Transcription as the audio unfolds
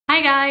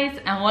Hi guys,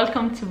 and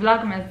welcome to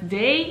Vlogmas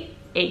Day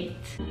 8.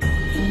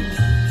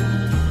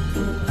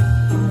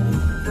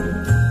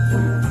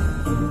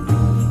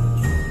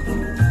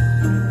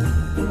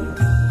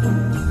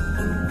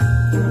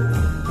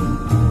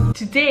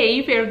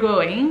 Today we are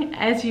going,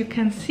 as you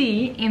can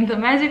see, in the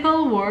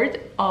magical world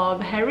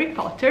of Harry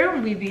Potter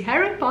with the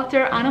Harry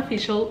Potter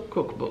unofficial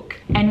cookbook.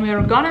 And we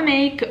are gonna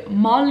make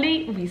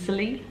Molly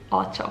Weasley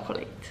Hot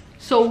Chocolate.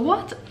 So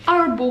what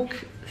our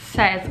book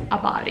says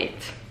about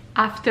it.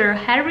 After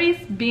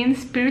Harry's been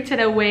spirited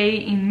away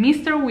in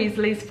Mr.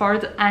 Weasley's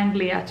Fort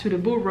Anglia to the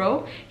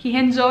burrow, he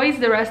enjoys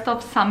the rest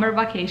of summer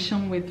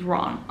vacation with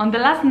Ron. On the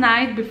last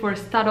night before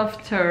start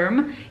of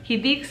term, he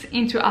digs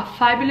into a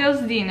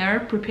fabulous dinner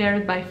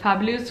prepared by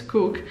fabulous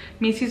cook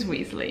Mrs.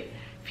 Weasley,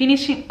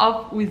 finishing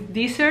off with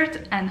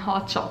dessert and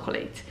hot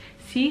chocolate.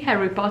 See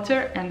Harry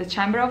Potter and the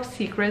Chamber of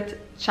Secrets,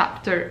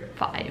 Chapter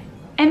 5.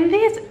 And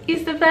this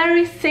is the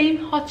very same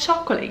hot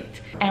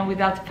chocolate. And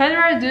without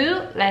further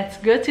ado, let's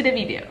go to the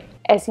video.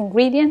 As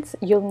ingredients,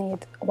 you'll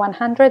need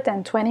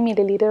 120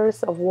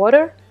 milliliters of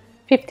water,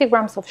 50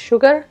 grams of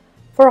sugar,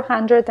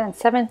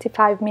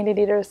 475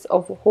 milliliters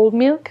of whole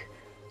milk,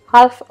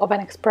 half of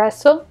an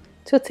espresso,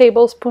 2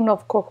 tablespoons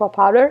of cocoa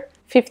powder,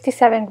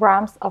 57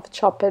 grams of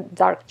chopped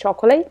dark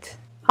chocolate,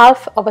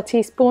 half of a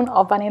teaspoon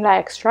of vanilla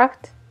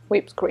extract,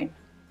 whipped cream.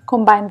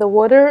 Combine the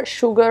water,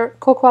 sugar,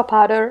 cocoa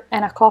powder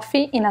and a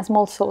coffee in a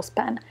small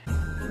saucepan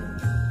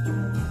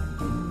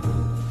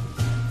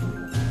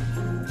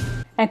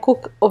and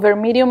cook over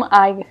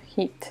medium-high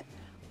heat,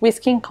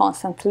 whisking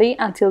constantly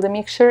until the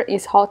mixture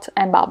is hot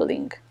and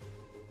bubbling.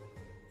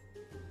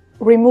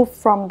 Remove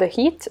from the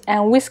heat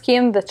and whisk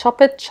in the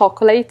chopped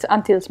chocolate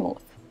until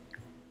smooth.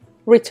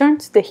 Return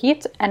to the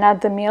heat and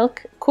add the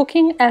milk,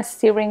 cooking and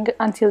stirring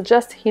until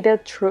just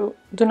heated through,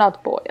 do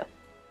not boil.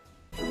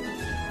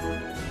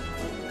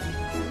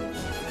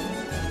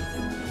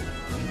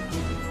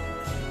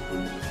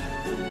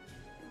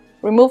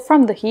 Remove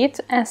from the heat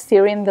and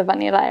stir in the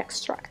vanilla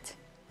extract.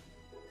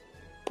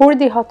 Pour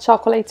the hot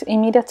chocolate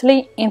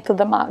immediately into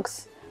the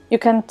mugs. You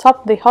can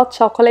top the hot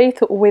chocolate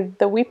with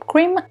the whipped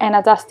cream and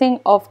a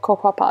dusting of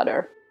cocoa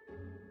powder.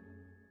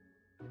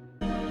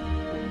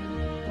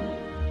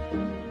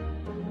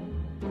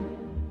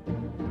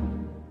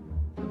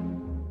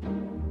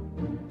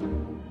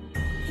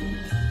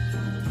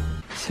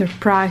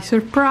 Surprise,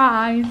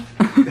 surprise!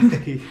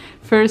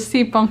 First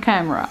sip on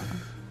camera.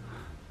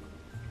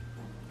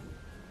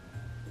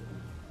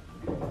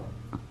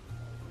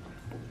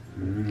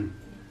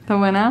 ¿Está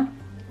buena?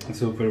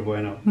 Súper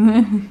bueno.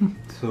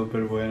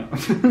 Súper bueno.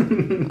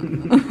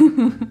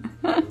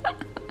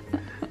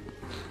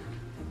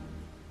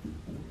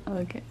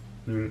 Okay.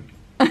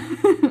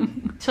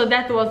 So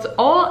that was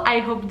all. I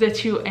hope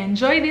that you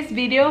enjoyed this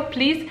video.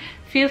 Please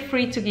feel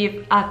free to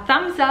give a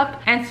thumbs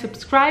up and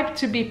subscribe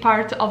to be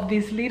part of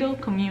this little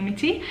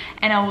community.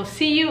 And I will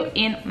see you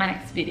in my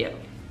next video.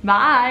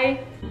 Bye!